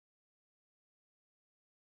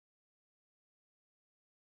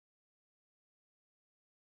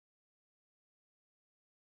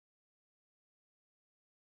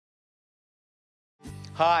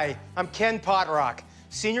Hi, I'm Ken Potrock,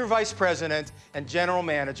 Senior Vice President and General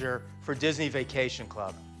Manager for Disney Vacation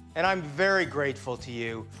Club. And I'm very grateful to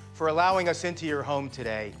you for allowing us into your home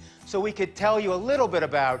today so we could tell you a little bit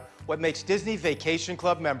about what makes Disney Vacation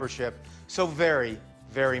Club membership so very,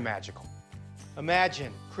 very magical.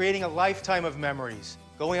 Imagine creating a lifetime of memories,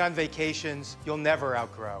 going on vacations you'll never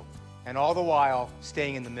outgrow, and all the while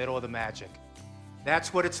staying in the middle of the magic.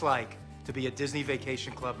 That's what it's like to be a Disney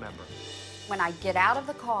Vacation Club member. When I get out of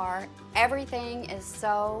the car, everything is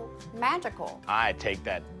so magical. I take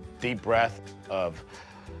that deep breath of,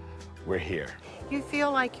 we're here. You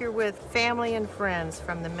feel like you're with family and friends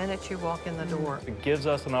from the minute you walk in the door. It gives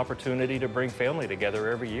us an opportunity to bring family together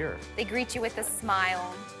every year. They greet you with a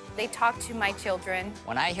smile. They talk to my children.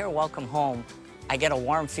 When I hear welcome home, I get a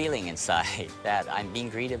warm feeling inside that I'm being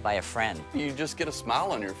greeted by a friend. You just get a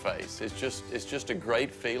smile on your face. It's just a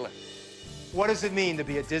great feeling. What does it mean to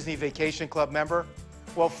be a Disney Vacation Club member?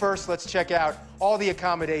 Well, first, let's check out all the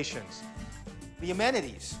accommodations, the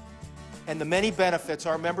amenities, and the many benefits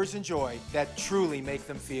our members enjoy that truly make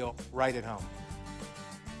them feel right at home.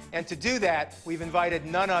 And to do that, we've invited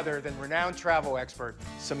none other than renowned travel expert,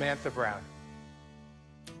 Samantha Brown.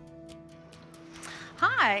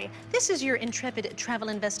 Hi, this is your intrepid travel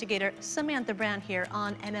investigator, Samantha Brown, here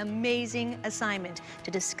on an amazing assignment to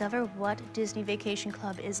discover what Disney Vacation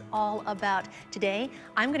Club is all about. Today,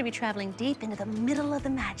 I'm going to be traveling deep into the middle of the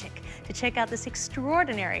magic to check out this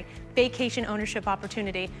extraordinary vacation ownership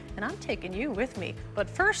opportunity, and I'm taking you with me. But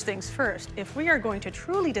first things first, if we are going to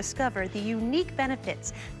truly discover the unique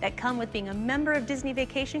benefits that come with being a member of Disney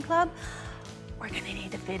Vacation Club, we're going to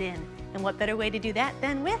need to fit in. And what better way to do that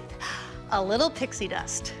than with a little pixie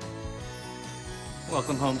dust.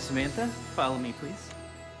 Welcome home, Samantha. Follow me, please.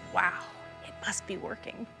 Wow, it must be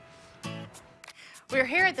working. We're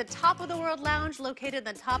here at the Top of the World Lounge, located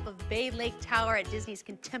on top of Bay Lake Tower at Disney's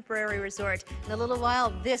Contemporary Resort. In a little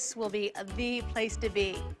while, this will be the place to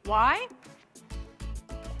be. Why?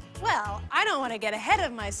 Well, I don't want to get ahead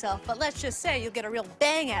of myself, but let's just say you'll get a real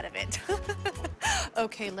bang out of it.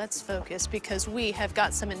 Okay, let's focus because we have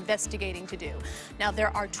got some investigating to do. Now,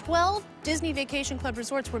 there are 12 Disney Vacation Club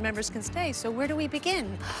resorts where members can stay, so where do we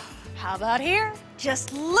begin? How about here?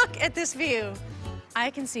 Just look at this view.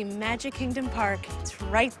 I can see Magic Kingdom Park. It's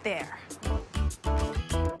right there.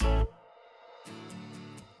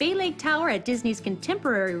 Bay Lake Tower at Disney's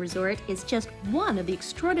Contemporary Resort is just one of the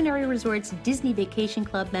extraordinary resorts Disney Vacation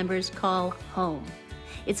Club members call home.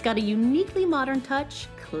 It's got a uniquely modern touch,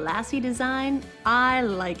 classy design. I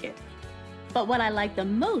like it. But what I like the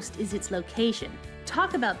most is its location.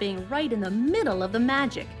 Talk about being right in the middle of the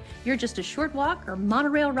magic. You're just a short walk or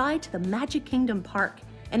monorail ride to the Magic Kingdom Park.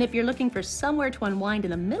 And if you're looking for somewhere to unwind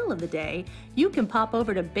in the middle of the day, you can pop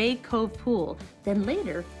over to Bay Cove Pool, then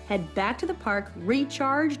later head back to the park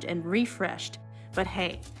recharged and refreshed. But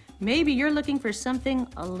hey, maybe you're looking for something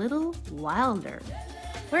a little wilder.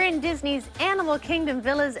 We're in Disney's Animal Kingdom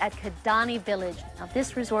Villas at Kidani Village. Now,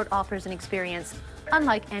 this resort offers an experience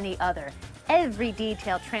unlike any other. Every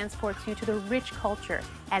detail transports you to the rich culture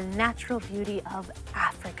and natural beauty of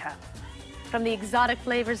Africa. From the exotic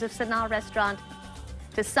flavors of Sanaa Restaurant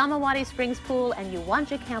to Samawati Springs Pool and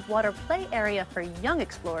Uwanja Camp Water Play Area for young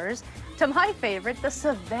explorers, to my favorite, the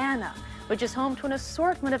Savannah, which is home to an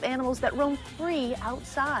assortment of animals that roam free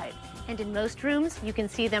outside. And in most rooms, you can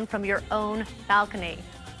see them from your own balcony.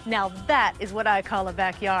 Now that is what I call a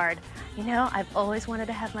backyard. You know, I've always wanted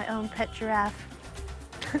to have my own pet giraffe.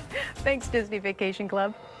 Thanks, Disney Vacation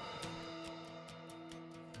Club.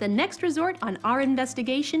 The next resort on our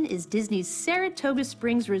investigation is Disney's Saratoga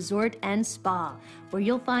Springs Resort and Spa, where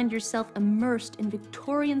you'll find yourself immersed in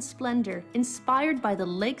Victorian splendor, inspired by the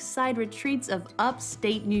lakeside retreats of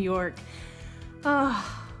upstate New York.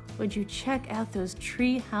 Oh, would you check out those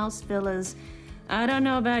treehouse villas? I don't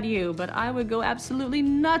know about you, but I would go absolutely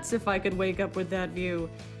nuts if I could wake up with that view.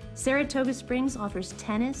 Saratoga Springs offers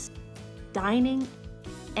tennis, dining,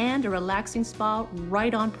 and a relaxing spa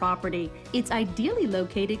right on property. It's ideally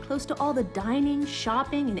located close to all the dining,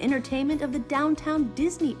 shopping, and entertainment of the downtown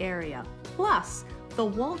Disney area. Plus, the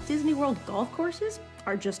Walt Disney World golf courses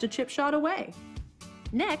are just a chip shot away.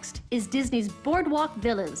 Next is Disney's Boardwalk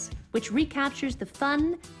Villas, which recaptures the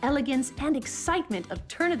fun, elegance, and excitement of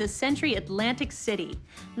turn-of-the-century Atlantic City.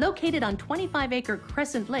 Located on 25-acre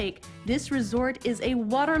Crescent Lake, this resort is a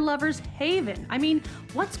water lover's haven. I mean,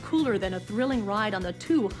 what's cooler than a thrilling ride on the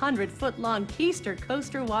 200-foot-long Keister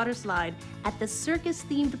Coaster water slide at the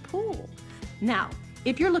circus-themed pool? Now,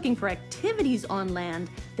 if you're looking for activities on land,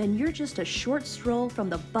 then you're just a short stroll from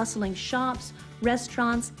the bustling shops,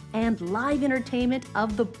 restaurants, and live entertainment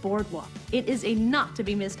of the boardwalk. It is a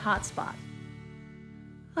not-to-be-missed hotspot.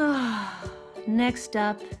 Next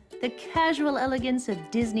up, the casual elegance of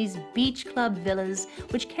Disney's Beach Club Villas,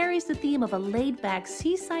 which carries the theme of a laid-back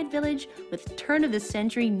seaside village with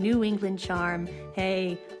turn-of-the-century New England charm.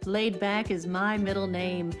 Hey, laid back is my middle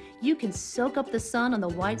name. You can soak up the sun on the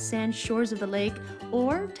white sand shores of the lake,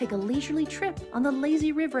 or take a leisurely trip on the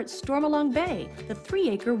lazy river at Stormalong Bay, the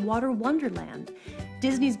 3-acre water wonderland.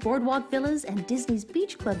 Disney's Boardwalk Villas and Disney's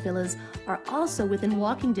Beach Club Villas are also within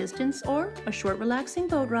walking distance or a short relaxing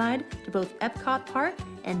boat ride to both Epcot Park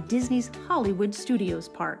and Disney's Hollywood Studios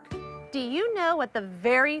Park. Do you know what the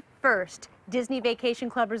very first Disney Vacation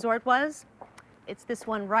Club resort was? It's this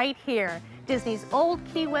one right here, Disney's old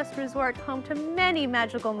Key West resort, home to many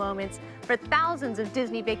magical moments for thousands of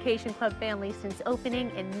Disney Vacation Club families since opening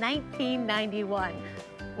in 1991.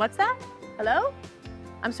 What's that? Hello?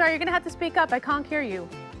 I'm sorry, you're gonna have to speak up. I can't hear you.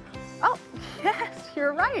 Oh, yes,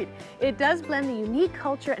 you're right. It does blend the unique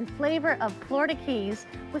culture and flavor of Florida Keys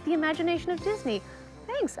with the imagination of Disney.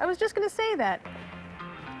 Thanks, I was just gonna say that.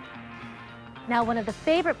 Now, one of the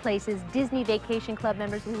favorite places Disney Vacation Club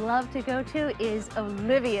members love to go to is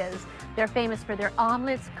Olivia's. They're famous for their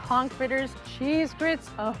omelets, conch fritters, cheese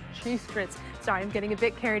grits. Oh, cheese grits. Sorry, I'm getting a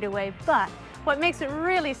bit carried away, but what makes it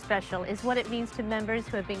really special is what it means to members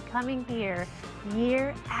who have been coming here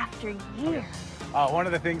year after year. One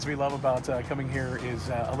of the things we love about coming here is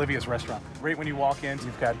Olivia's restaurant. Right when you walk in,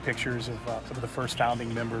 you've got pictures of some of the first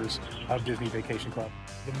founding members of Disney Vacation Club.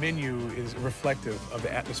 The menu is reflective of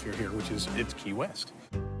the atmosphere here, which is it's Key West.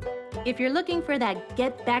 If you're looking for that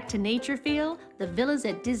get back to nature feel, the Villas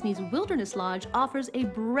at Disney's Wilderness Lodge offers a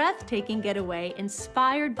breathtaking getaway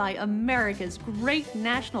inspired by America's great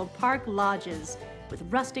national park lodges, with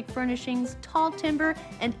rustic furnishings, tall timber,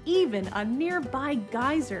 and even a nearby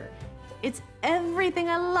geyser. It's everything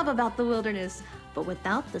I love about the wilderness, but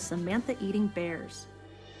without the Samantha-eating bears.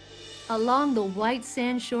 Along the white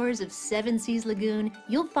sand shores of Seven Seas Lagoon,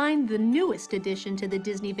 you'll find the newest addition to the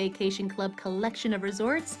Disney Vacation Club collection of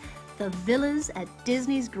resorts, the Villas at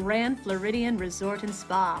Disney's Grand Floridian Resort and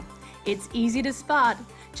Spa. It's easy to spot.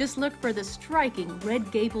 Just look for the striking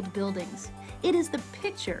red-gabled buildings. It is the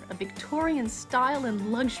picture of Victorian style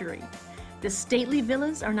and luxury. The stately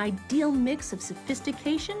villas are an ideal mix of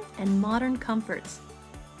sophistication and modern comforts.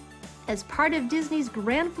 As part of Disney's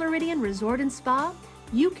Grand Floridian Resort and Spa,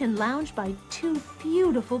 you can lounge by 2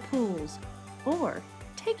 beautiful pools, or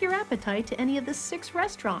take your appetite to any of the 6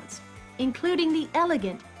 restaurants, including the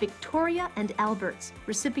elegant Victoria and Albert's,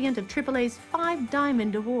 recipient of AAA's 5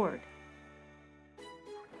 Diamond Award.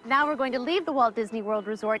 Now we're going to leave the Walt Disney World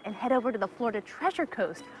Resort and head over to the Florida Treasure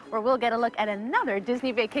Coast, where we'll get a look at another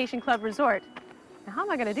Disney Vacation Club resort. Now, how am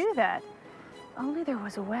I going to do that? Only there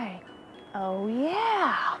was a way. Oh,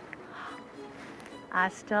 yeah. I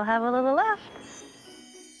still have a little left.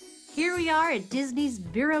 Here we are at Disney's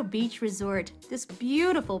Vero Beach Resort. This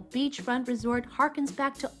beautiful beachfront resort harkens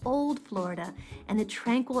back to old Florida and the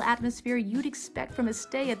tranquil atmosphere you'd expect from a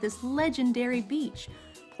stay at this legendary beach.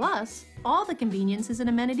 Plus, all the conveniences and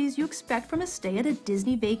amenities you expect from a stay at a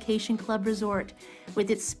Disney Vacation Club resort. With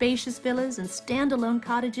its spacious villas and standalone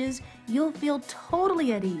cottages, you'll feel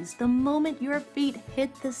totally at ease the moment your feet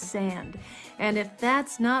hit the sand. And if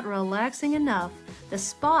that's not relaxing enough, the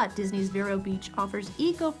spa at Disney's Vero Beach offers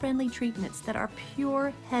eco-friendly treatments that are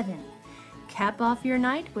pure heaven. Cap off your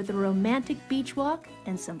night with a romantic beach walk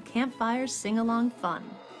and some campfire sing-along fun.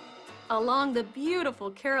 Along the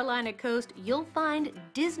beautiful Carolina coast, you'll find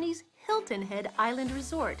Disney's Hilton Head Island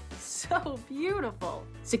Resort. So beautiful!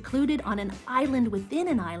 Secluded on an island within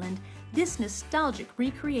an island, this nostalgic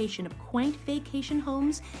recreation of quaint vacation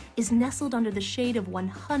homes is nestled under the shade of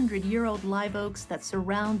 100-year-old live oaks that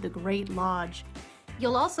surround the Great Lodge.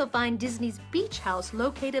 You'll also find Disney's Beach House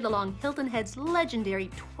located along Hilton Head's legendary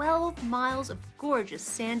 12 miles of gorgeous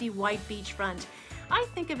sandy white beachfront. I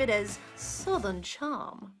think of it as Southern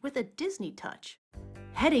charm with a Disney touch.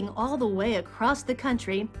 Heading all the way across the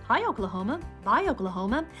country, hi Oklahoma, bye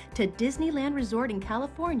Oklahoma, to Disneyland Resort in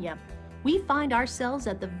California, we find ourselves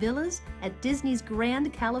at the Villas at Disney's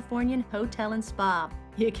Grand Californian Hotel and Spa.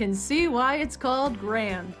 You can see why it's called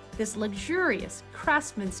Grand. This luxurious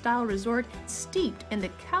craftsman-style resort steeped in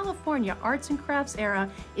the California arts and crafts era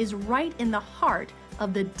is right in the heart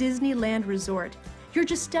of the Disneyland Resort. You're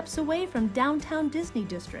just steps away from downtown Disney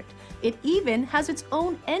District. It even has its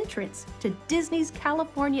own entrance to Disney's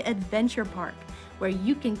California Adventure Park, where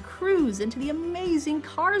you can cruise into the amazing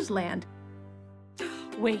Cars Land.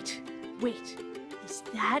 Wait, is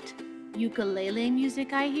that ukulele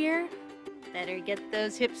music I hear? Better get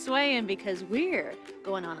those hips swaying because we're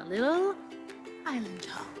going on a little island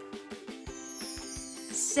hop.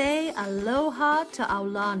 Say aloha to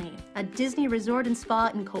Aulani, a Disney resort and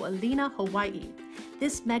spa in Olina, Hawaii.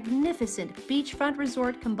 This magnificent beachfront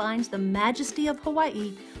resort combines the majesty of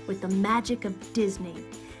Hawaii with the magic of Disney.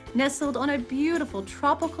 Nestled on a beautiful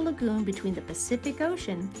tropical lagoon between the Pacific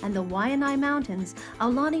Ocean and the Waianae Mountains,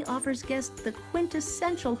 Aulani offers guests the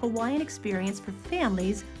quintessential Hawaiian experience for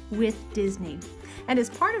families with Disney. And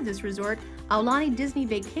as part of this resort, Aulani Disney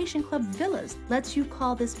Vacation Club Villas lets you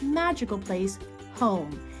call this magical place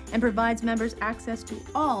home and provides members access to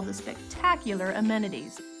all the spectacular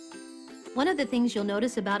amenities. One of the things you'll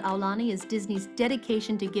notice about Aulani is Disney's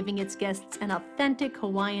dedication to giving its guests an authentic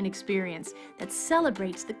Hawaiian experience that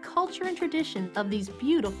celebrates the culture and tradition of these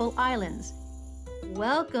beautiful islands.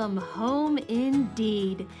 Welcome home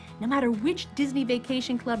indeed. No matter which Disney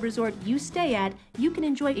Vacation Club resort you stay at, you can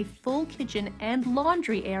enjoy a full kitchen and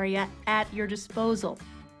laundry area at your disposal.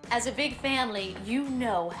 As a big family, you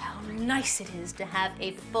know how nice it is to have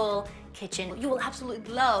a full kitchen. You will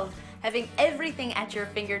absolutely love having everything at your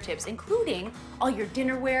fingertips, including all your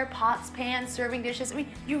dinnerware, pots, pans, serving dishes. I mean,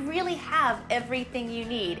 you really have everything you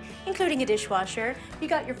need, including a dishwasher. You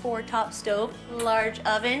got your 4-top stove, large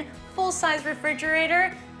oven, full-size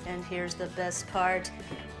refrigerator, and here's the best part.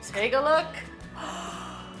 Take a look.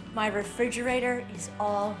 My refrigerator is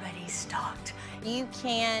already stocked. You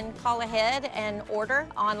can call ahead and order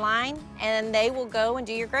online, and they will go and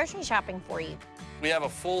do your grocery shopping for you. We have a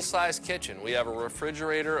full-size kitchen. We have a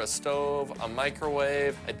refrigerator, a stove, a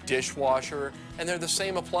microwave, a dishwasher, and they're the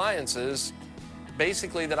same appliances,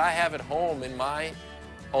 basically, that I have at home in my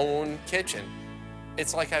own kitchen.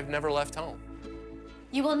 It's like I've never left home.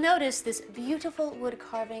 You will notice this beautiful wood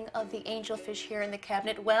carving of the angelfish here in the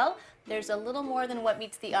cabinet. Well, there's a little more than what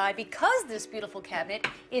meets the eye because this beautiful cabinet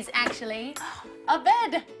is actually a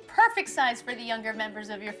bed. Perfect size for the younger members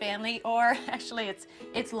of your family, or actually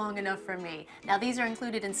it's long enough for me. Now these are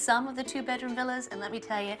included in some of the 2-bedroom villas, and let me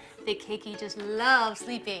tell you, the Keiki just loves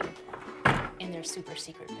sleeping in their super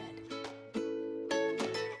secret bed.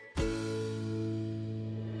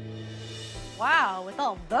 Wow, with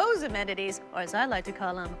all those amenities, or as I like to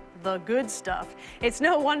call them, the good stuff. It's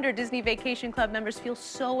no wonder Disney Vacation Club members feel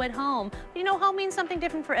so at home. You know, home means something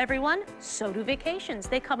different for everyone. So do vacations.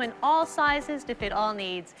 They come in all sizes to fit all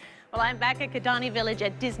needs. Well, I'm back at Kidani Village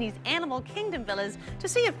at Disney's Animal Kingdom Villas to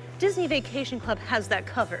see if Disney Vacation Club has that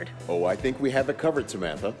covered. Oh, I think we have it covered,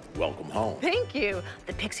 Samantha. Welcome home. Thank you.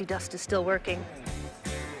 The pixie dust is still working.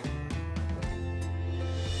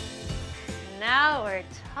 Now we're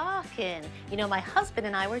talking. You know, my husband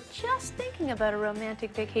and I were just thinking about a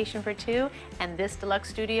romantic vacation for 2, and this deluxe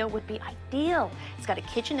studio would be ideal. It's got a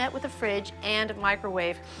kitchenette with a fridge and a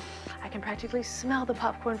microwave. I can practically smell the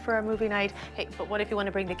popcorn for our movie night. Hey, but what if you want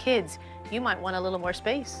to bring the kids? You might want a little more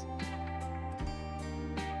space.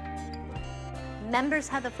 Members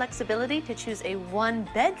have the flexibility to choose a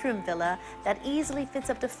 1-bedroom villa that easily fits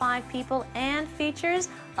up to 5 people and features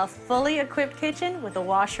a fully equipped kitchen with a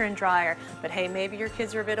washer and dryer. But hey, maybe your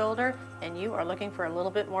kids are a bit older and you are looking for a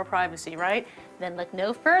little bit more privacy, right? Then look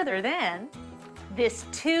no further than this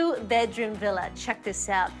 2-bedroom villa. Check this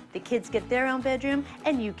out. The kids get their own bedroom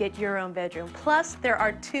and you get your own bedroom. Plus, there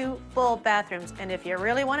are 2 full bathrooms. And if you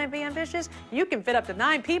really want to be ambitious, you can fit up to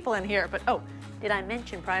 9 people in here. But oh, did I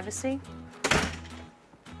mention privacy?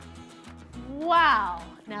 Wow,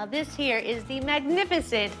 now this here is the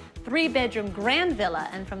magnificent 3-bedroom grand villa,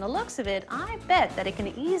 and from the looks of it, I bet that it can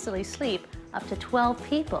easily sleep up to 12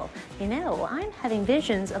 people. You know, I'm having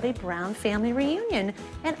visions of a Brown family reunion,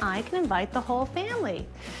 and I can invite the whole family.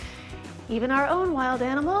 Even our own wild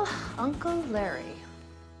animal, Uncle Larry.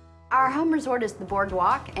 Our home resort is the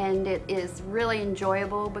Boardwalk, and it is really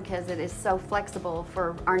enjoyable because it is so flexible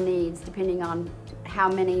for our needs depending on how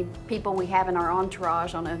many people we have in our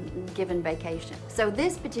entourage on a given vacation. So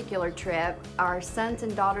this particular trip, our sons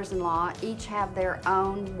and daughters-in-law each have their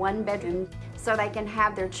own 1-bedroom, so they can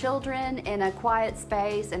have their children in a quiet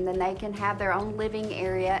space, and then they can have their own living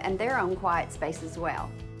area and their own quiet space as well.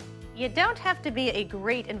 You don't have to be a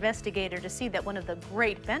great investigator to see that one of the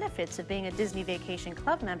great benefits of being a Disney Vacation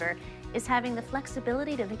Club member is having the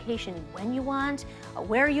flexibility to vacation when you want,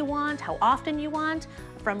 where you want, how often you want,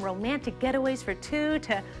 from romantic getaways for 2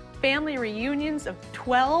 to family reunions of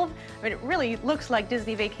 12. I mean, it really looks like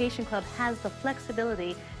Disney Vacation Club has the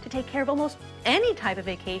flexibility to take care of almost any type of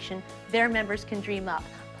vacation their members can dream up,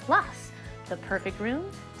 plus the perfect room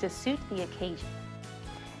to suit the occasion.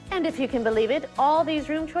 And if you can believe it, all these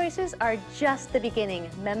room choices are just the beginning.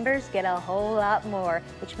 Members get a whole lot more,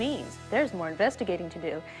 which means there's more investigating to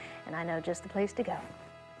do. And I know just the place to go.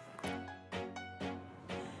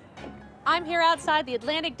 I'm here outside the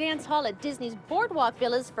Atlantic Dance Hall at Disney's Boardwalk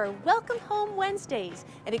Villas for Welcome Home Wednesdays,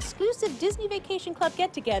 an exclusive Disney Vacation Club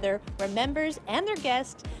get-together where members and their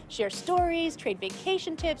guests share stories, trade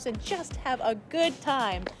vacation tips, and just have a good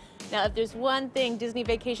time. Now, if there's one thing Disney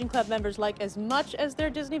Vacation Club members like as much as their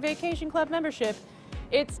Disney Vacation Club membership,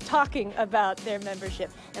 it's talking about their membership.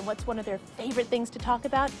 And what's one of their favorite things to talk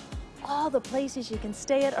about? All the places you can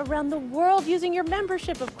stay at around the world using your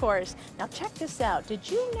membership, of course. Now check this out. Did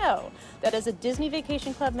you know that as a Disney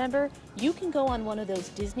Vacation Club member, you can go on one of those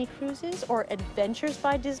Disney cruises or Adventures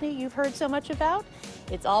by Disney you've heard so much about?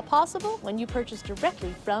 It's all possible when you purchase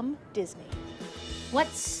directly from Disney.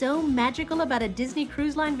 What's so magical about a Disney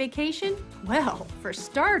Cruise Line vacation? Well, for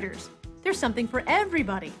starters, there's something for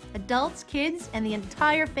everybody, adults, kids, and the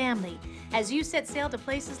entire family. As you set sail to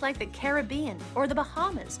places like the Caribbean or the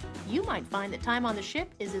Bahamas, you might find that time on the ship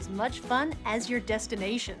is as much fun as your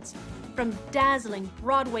destinations. From dazzling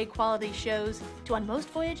Broadway quality shows to, on most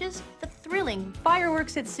voyages, the thrilling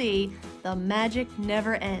fireworks at sea, the magic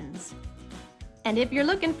never ends. And if you're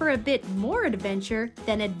looking for a bit more adventure,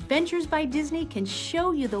 then Adventures by Disney can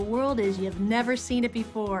show you the world as you've never seen it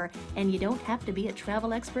before. And you don't have to be a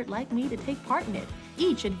travel expert like me to take part in it.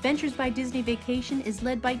 Each Adventures by Disney vacation is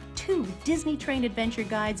led by 2 Disney-trained adventure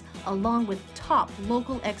guides along with top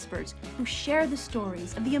local experts who share the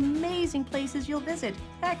stories of the amazing places you'll visit.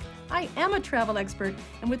 Heck, I am a travel expert,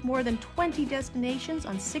 and with more than 20 destinations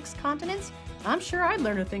on 6 continents, I'm sure I'd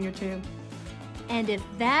learn a thing or two. And if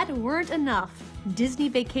that weren't enough, Disney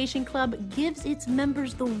Vacation Club gives its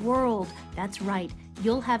members the world. That's right,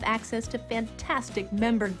 you'll have access to fantastic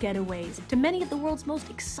member getaways to many of the world's most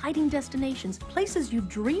exciting destinations, places you've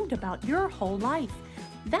dreamed about your whole life.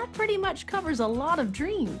 That pretty much covers a lot of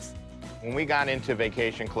dreams. When we got into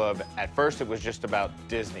Vacation Club, at first it was just about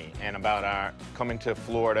Disney and about our coming to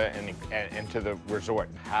Florida and to the resort.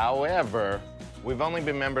 However, we've only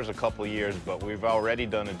been members a couple years, but we've already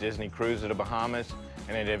done a Disney cruise to the Bahamas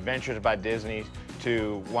and an Adventures by Disney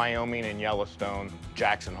to Wyoming and Yellowstone,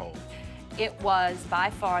 Jackson Hole. It was by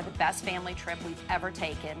far the best family trip we've ever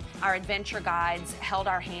taken. Our adventure guides held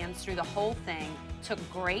our hands through the whole thing, took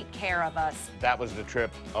great care of us. That was the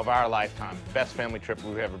trip of our lifetime, best family trip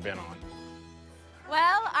we've ever been on.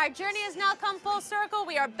 Well, our journey has now come full circle.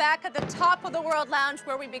 We are back at the top of the World Lounge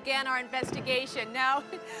where we began our investigation. Now,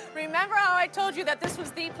 remember how I told you that this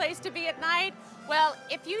was the place to be at night? Well,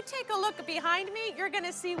 if you take a look behind me, you're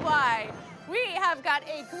gonna see why. We have got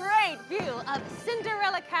a great view of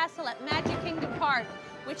Cinderella Castle at Magic Kingdom Park,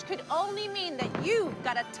 which could only mean that you've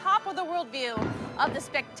got a top-of-the-world view of the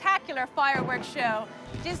spectacular fireworks show.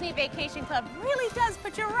 Disney Vacation Club really does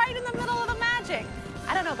put you right in the middle of the magic.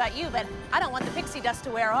 I don't know about you, but I don't want the pixie dust to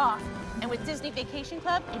wear off. And with Disney Vacation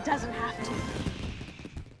Club, it doesn't have to.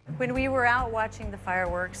 When we were out watching the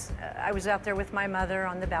fireworks, I was out there with my mother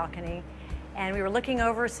on the balcony, and we were looking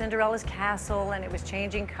over Cinderella's castle, and it was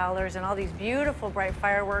changing colors, and all these beautiful bright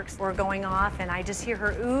fireworks were going off, and I just hear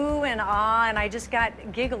her ooh and ah, and I just got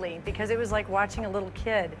giggling because it was like watching a little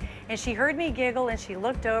kid. And she heard me giggle, and she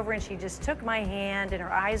looked over, and she just took my hand, and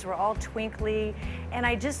her eyes were all twinkly, and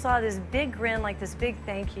I just saw this big grin, like this big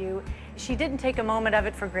thank you. She didn't take a moment of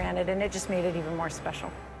it for granted, and it just made it even more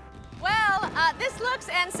special. Well, this looks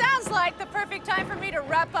and sounds like the perfect time for me to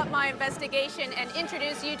wrap up my investigation and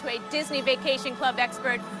introduce you to a Disney Vacation Club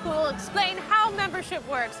expert who will explain how membership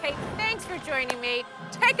works. Hey, thanks for joining me.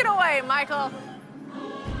 Take it away, Michael.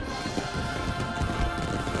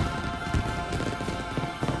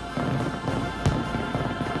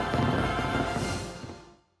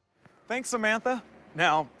 Thanks, Samantha.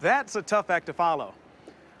 Now, that's a tough act to follow.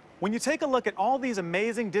 When you take a look at all these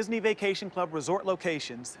amazing Disney Vacation Club resort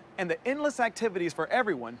locations and the endless activities for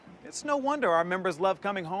everyone, it's no wonder our members love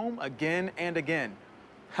coming home again and again.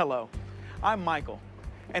 Hello, I'm Michael,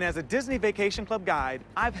 and as a Disney Vacation Club guide,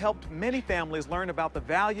 I've helped many families learn about the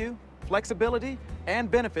value, flexibility,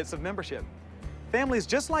 and benefits of membership. Families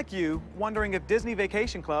just like you wondering if Disney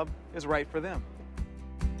Vacation Club is right for them.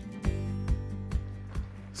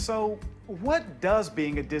 So, what does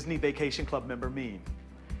being a Disney Vacation Club member mean?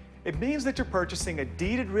 It means that you're purchasing a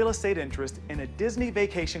deeded real estate interest in a Disney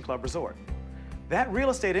Vacation Club resort. That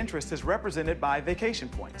real estate interest is represented by vacation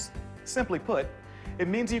points. Simply put, it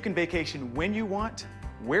means you can vacation when you want,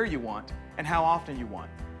 where you want, and how often you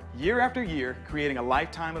want, year after year, creating a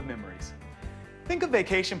lifetime of memories. Think of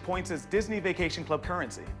vacation points as Disney Vacation Club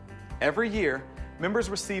currency. Every year,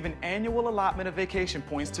 members receive an annual allotment of vacation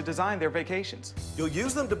points to design their vacations. You'll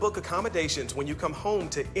use them to book accommodations when you come home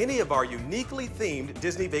to any of our uniquely themed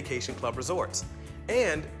Disney Vacation Club resorts.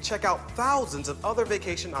 And check out thousands of other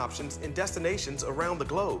vacation options and destinations around the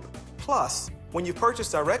globe. Plus, Plus, when you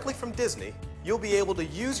purchase directly from Disney, you'll be able to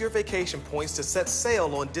use your vacation points to set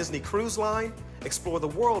sail on Disney Cruise Line, explore the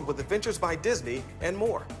world with Adventures by Disney, and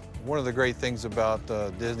more. One of the great things about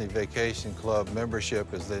Disney Vacation Club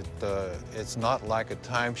membership is that it's not like a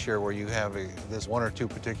timeshare where you have this 1 or 2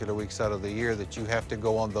 particular weeks out of the year that you have to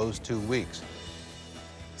go on those 2 weeks.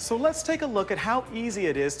 So let's take a look at how easy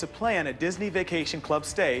it is to plan a Disney Vacation Club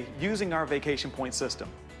stay using our vacation point system.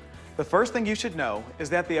 The first thing you should know is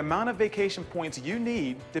that the amount of vacation points you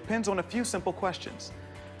need depends on a few simple questions.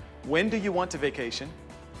 When do you want to vacation?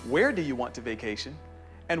 Where do you want to vacation?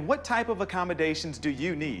 And what type of accommodations do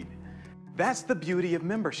you need? That's the beauty of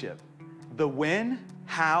membership. The when,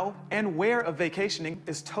 how, and where of vacationing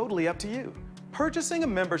is totally up to you. Purchasing a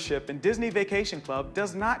membership in Disney Vacation Club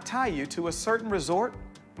does not tie you to a certain resort,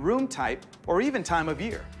 room type, or even time of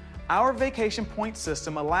year. Our vacation point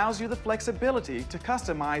system allows you the flexibility to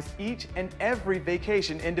customize each and every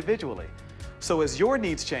vacation individually. So as your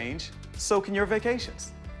needs change, so can your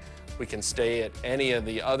vacations. We can stay at any of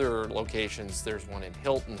the other locations. There's one in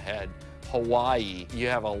Hilton Head, Hawaii. You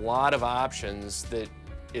have a lot of options that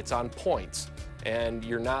it's on points, and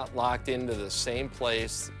you're not locked into the same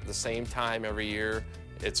place, the same time every year.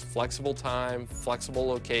 It's flexible time, flexible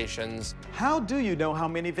locations. How do you know how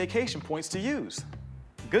many vacation points to use?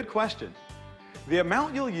 Good question. The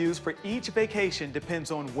amount you'll use for each vacation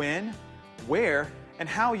depends on when, where, and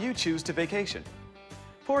how you choose to vacation.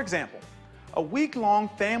 For example, a week-long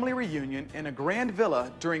family reunion in a grand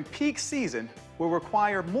villa during peak season will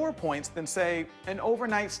require more points than, say, an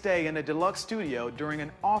overnight stay in a deluxe studio during an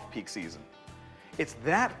off-peak season. It's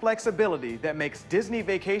that flexibility that makes Disney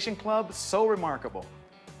Vacation Club so remarkable.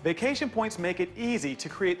 Vacation points make it easy to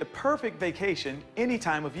create the perfect vacation any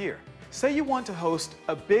time of year. Say you want to host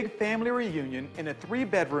a big family reunion in a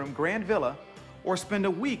 3-bedroom grand villa or spend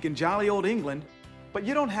a week in jolly old England, but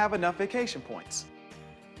you don't have enough vacation points.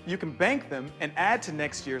 You can bank them and add to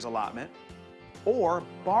next year's allotment, or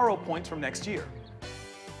borrow points from next year.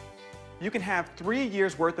 You can have 3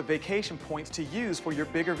 years' worth of vacation points to use for your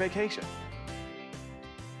bigger vacation.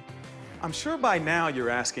 I'm sure by now you're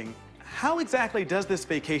asking, how exactly does this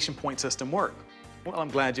vacation point system work? Well, I'm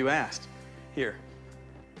glad you asked. Here.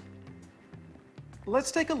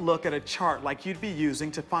 Let's take a look at a chart like you'd be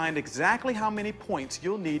using to find exactly how many points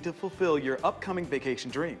you'll need to fulfill your upcoming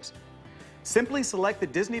vacation dreams. Simply select the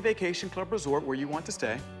Disney Vacation Club resort where you want to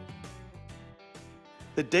stay,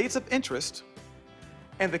 the dates of interest,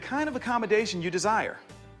 and the kind of accommodation you desire.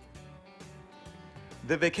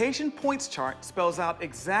 The vacation points chart spells out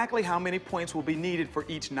exactly how many points will be needed for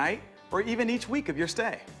each night or even each week of your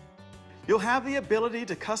stay. You'll have the ability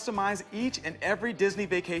to customize each and every Disney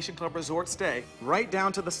Vacation Club resort stay right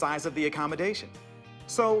down to the size of the accommodation.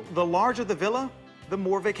 So the larger the villa, the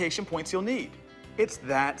more vacation points you'll need. It's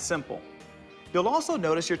that simple. You'll also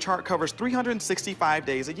notice your chart covers 365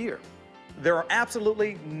 days a year. There are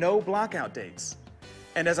absolutely no blockout dates.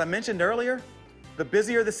 And as I mentioned earlier, the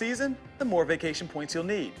busier the season, the more vacation points you'll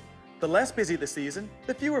need. The less busy the season,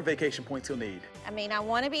 the fewer vacation points you'll need. I mean, I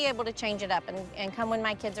want to be able to change it up and come when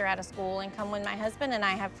my kids are out of school and come when my husband and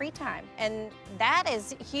I have free time. And that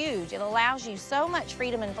is huge. It allows you so much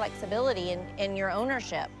freedom and flexibility in your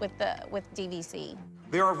ownership with DVC.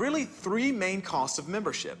 There are really 3 main costs of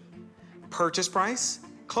membership: purchase price,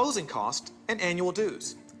 closing cost, and annual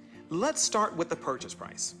dues. Let's start with the purchase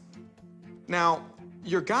price. Now,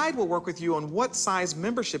 your guide will work with you on what size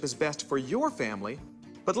membership is best for your family,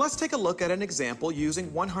 but let's take a look at an example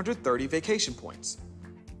using 130 vacation points.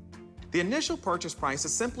 The initial purchase price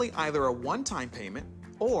is simply either a one-time payment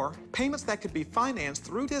or payments that could be financed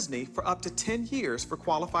through Disney for up to 10 years for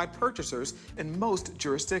qualified purchasers in most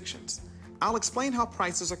jurisdictions. I'll explain how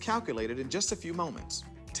prices are calculated in just a few moments.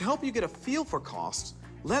 To help you get a feel for costs,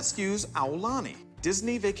 let's use Aulani,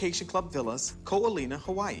 Disney Vacation Club Villas, Olina,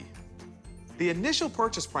 Hawaii. The initial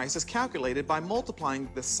purchase price is calculated by multiplying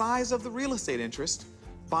the size of the real estate interest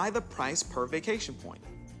by the price per vacation point.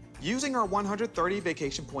 Using our 130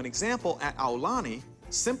 vacation point example at Aulani,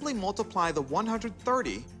 simply multiply the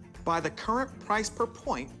 130 by the current price per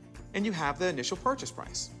point and you have the initial purchase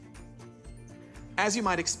price. As you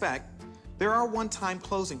might expect, there are one-time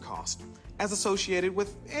closing costs as associated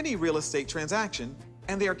with any real estate transaction,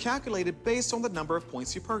 and they are calculated based on the number of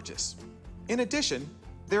points you purchase. In addition,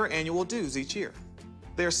 there are annual dues each year.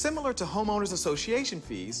 They are similar to homeowners association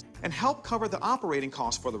fees and help cover the operating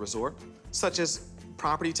costs for the resort, such as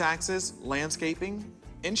property taxes, landscaping,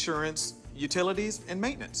 insurance, utilities, and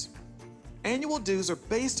maintenance. Annual dues are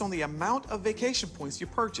based on the amount of vacation points you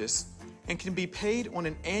purchase and can be paid on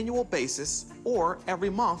an annual basis or every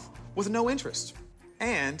month with no interest.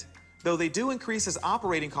 And Though they do increase as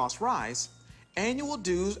operating costs rise, annual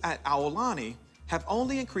dues at Aulani have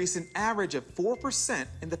only increased an average of 4%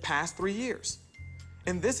 in the past 3 years.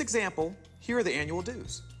 In this example, here are the annual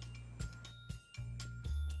dues.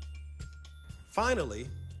 Finally,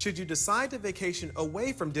 should you decide to vacation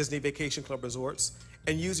away from Disney Vacation Club resorts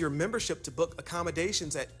and use your membership to book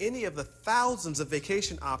accommodations at any of the thousands of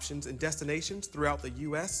vacation options and destinations throughout the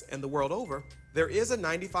U.S. and the world over, there is a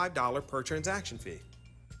 $95 per transaction fee.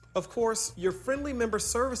 Of course, your friendly member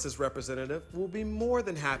services representative will be more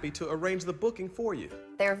than happy to arrange the booking for you.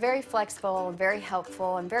 They're very flexible, very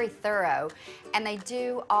helpful, and very thorough, and they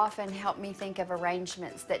do often help me think of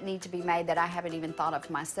arrangements that need to be made that I haven't even thought of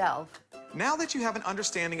myself. Now that you have an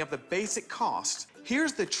understanding of the basic cost,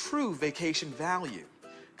 here's the true vacation value.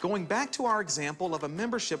 Going back to our example of a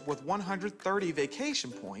membership with 130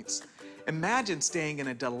 vacation points, imagine staying in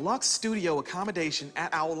a deluxe studio accommodation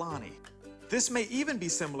at Aulani. This may even be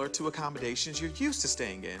similar to accommodations you're used to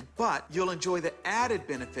staying in, but you'll enjoy the added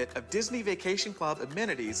benefit of Disney Vacation Club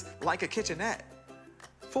amenities like a kitchenette.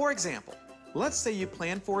 For example, let's say you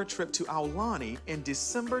plan for a trip to Aulani in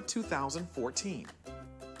December 2014.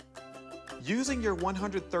 Using your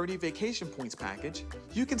 130 vacation points package,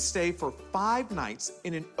 you can stay for 5 nights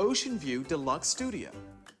in an ocean view deluxe studio.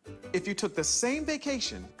 If you took the same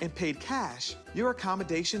vacation and paid cash, your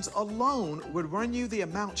accommodations alone would run you the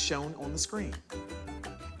amount shown on the screen.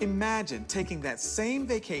 Imagine taking that same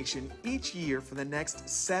vacation each year for the next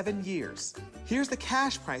 7 years. Here's the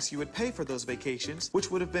cash price you would pay for those vacations, which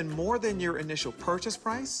would have been more than your initial purchase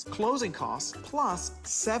price, closing costs, plus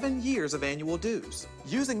 7 years of annual dues.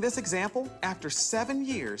 Using this example, after 7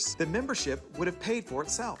 years, the membership would have paid for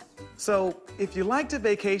itself. So, if you like to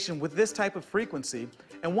vacation with this type of frequency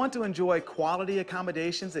and want to enjoy quality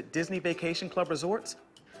accommodations at Disney Vacation Club resorts,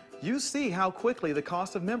 you see how quickly the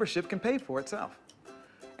cost of membership can pay for itself.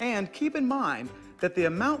 And keep in mind that the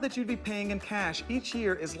amount that you'd be paying in cash each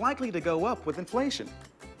year is likely to go up with inflation.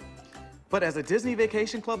 But as a Disney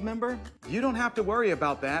Vacation Club member, you don't have to worry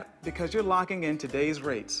about that because you're locking in today's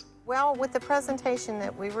rates. Well, with the presentation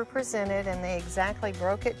that we were presented and they exactly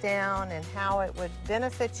broke it down and how it would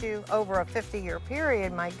benefit you over a 50-year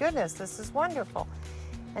period, my goodness, this is wonderful.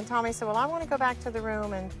 And Tommy said, well, I want to go back to the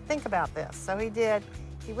room and think about this. So he did.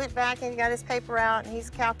 He went back and he got his paper out and he's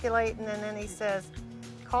calculating, and then he says,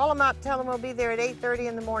 call them up, tell them we'll be there at 8:30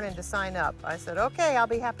 in the morning to sign up. I said, okay, I'll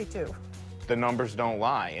be happy to. The numbers don't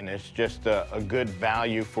lie, and it's just a good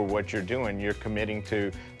value for what you're doing. You're committing to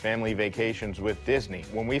family vacations with Disney.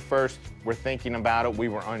 When we first were thinking about it, we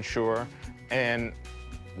were unsure, and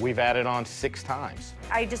we've added on 6 times.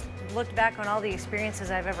 I just looked back on all the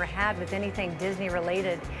experiences I've ever had with anything Disney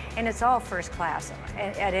related, and it's all first class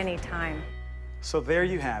at any time. So there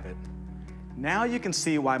you have it. Now you can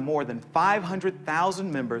see why more than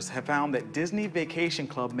 500,000 members have found that Disney Vacation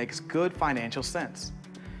Club makes good financial sense.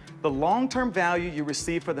 The long-term value you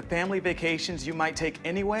receive for the family vacations you might take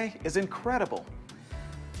anyway is incredible.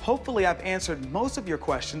 Hopefully I've answered most of your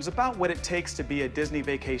questions about what it takes to be a Disney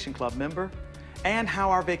Vacation Club member and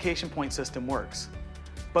how our vacation point system works.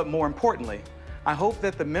 But more importantly, I hope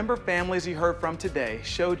that the member families you heard from today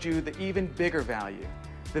showed you the even bigger value,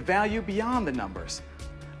 the value beyond the numbers,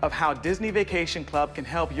 of how Disney Vacation Club can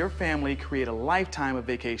help your family create a lifetime of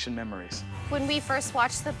vacation memories. When we first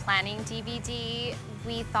watched the planning DVD,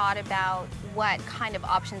 we thought about what kind of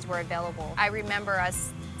options were available. I remember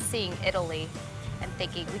us seeing Italy and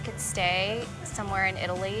thinking we could stay somewhere in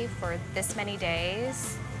Italy for this many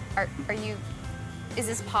days. Is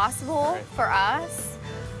this possible for us?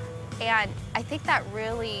 And I think that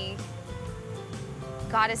really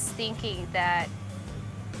got us thinking that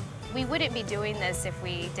we wouldn't be doing this if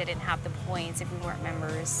we didn't have the points, if we weren't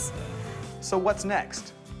members. So what's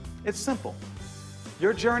next? It's simple.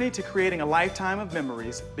 Your journey to creating a lifetime of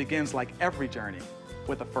memories begins like every journey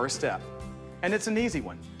with a first step. And it's an easy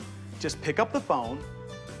one. Just pick up the phone,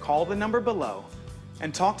 call the number below,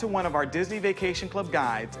 and talk to one of our Disney Vacation Club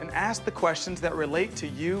guides and ask the questions that relate to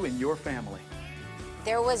you and your family.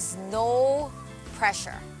 There was no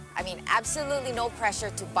pressure. I mean, absolutely no pressure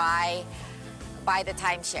to buy the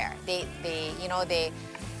timeshare. They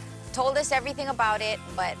told us everything about it,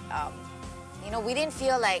 but we didn't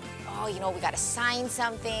feel like, we got to sign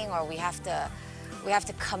something or we have to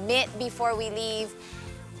commit before we leave.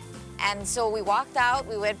 And so we walked out,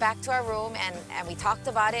 we went back to our room, and we talked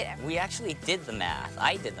about it. We actually did the math.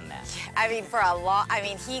 I did the math. I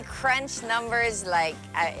mean, he crunched numbers like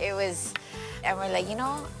it was, and we're like,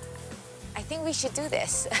 I think we should do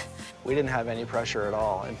this. We didn't have any pressure at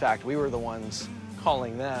all. In fact, we were the ones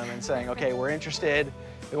calling them and saying, okay, we're interested,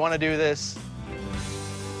 we want to do this.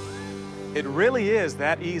 It really is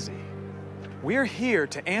that easy. We're here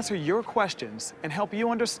to answer your questions and help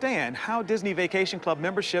you understand how Disney Vacation Club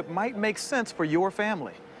membership might make sense for your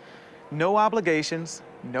family. No obligations,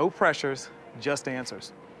 no pressures, just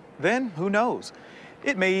answers. Then, who knows?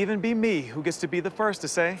 It may even be me who gets to be the first to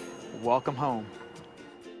say, welcome home.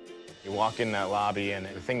 You walk in that lobby and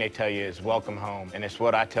the thing they tell you is welcome home. And it's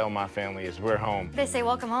what I tell my family is we're home. They say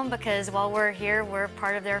welcome home because while we're here, we're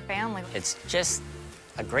part of their family. It's just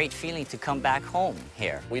a great feeling to come back home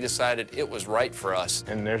here. We decided it was right for us.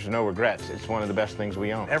 And there's no regrets. It's one of the best things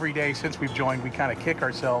we own. Every day since we've joined, we kind of kick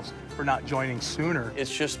ourselves for not joining sooner.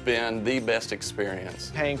 It's just been the best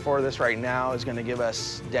experience. Paying for this right now is going to give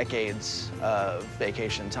us decades of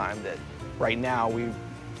vacation time that right now we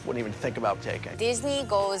wouldn't even think about taking. Disney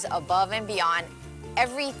goes above and beyond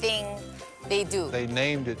everything they do. They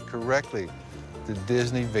named it correctly, the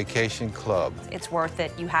Disney Vacation Club. It's worth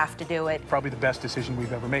it. You have to do it. Probably the best decision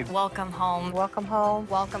we've ever made. Welcome home. Welcome home.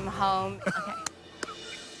 Welcome home. Okay.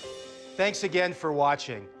 Thanks again for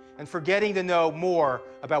watching and for getting to know more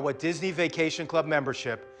about what Disney Vacation Club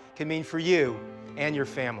membership can mean for you and your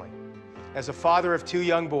family. As a father of 2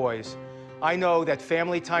 young boys, I know that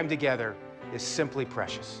family time together is simply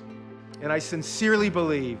precious. And I sincerely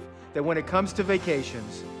believe that when it comes to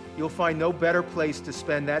vacations, you'll find no better place to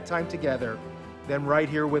spend that time together than right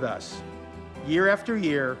here with us. Year after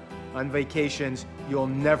year, on vacations you'll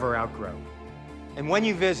never outgrow. And when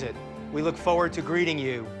you visit, we look forward to greeting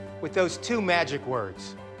you with those 2 magic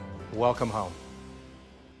words, welcome home.